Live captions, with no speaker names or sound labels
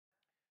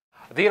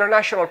The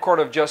International Court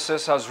of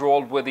Justice has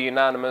ruled with the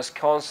unanimous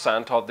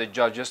consent of the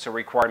judges to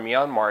require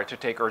Myanmar to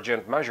take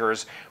urgent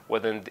measures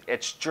within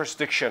its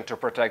jurisdiction to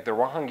protect the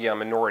Rohingya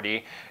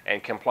minority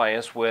in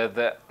compliance with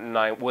the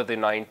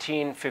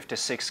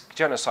 1956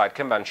 Genocide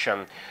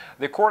Convention.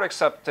 The court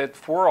accepted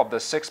 4 of the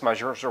 6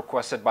 measures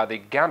requested by the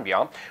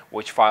Gambia,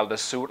 which filed a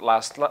suit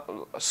last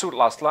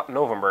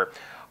November.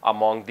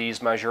 Among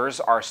these measures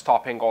are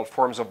stopping all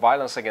forms of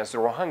violence against the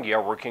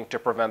Rohingya, working to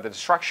prevent the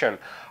destruction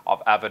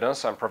of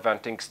evidence, and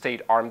preventing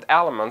state-armed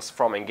elements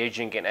from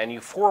engaging in any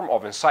form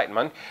of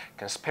incitement,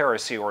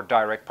 conspiracy, or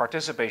direct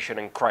participation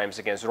in crimes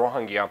against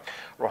Rohingya.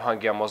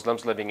 Rohingya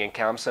Muslims living in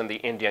camps in the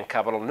Indian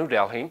capital New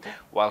Delhi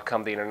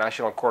welcomed the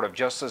International Court of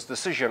Justice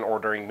decision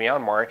ordering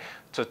Myanmar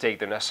to take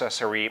the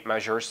necessary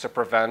measures to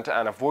prevent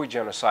and avoid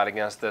genocide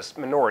against this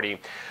minority.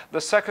 The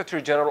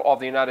Secretary General of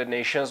the United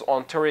Nations,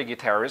 Antonio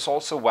Guterres,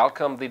 also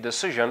welcomed the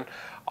decision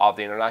of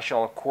the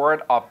International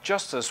Court of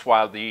Justice,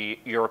 while the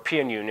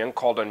European Union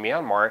called on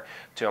Myanmar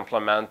to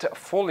implement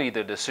fully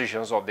the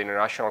decisions of the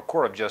International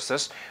Court of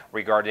Justice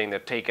regarding the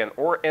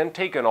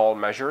taken all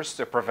measures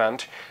to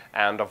prevent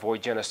and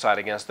avoid genocide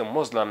against the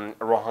Muslim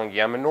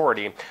Rohingya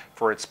minority.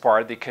 For its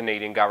part, the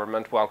Canadian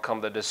government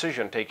welcomed the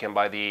decision taken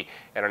by the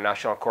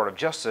International Court of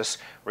Justice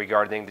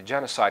regarding the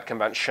Genocide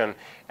Convention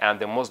and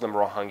the Muslim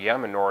Rohingya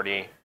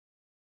minority.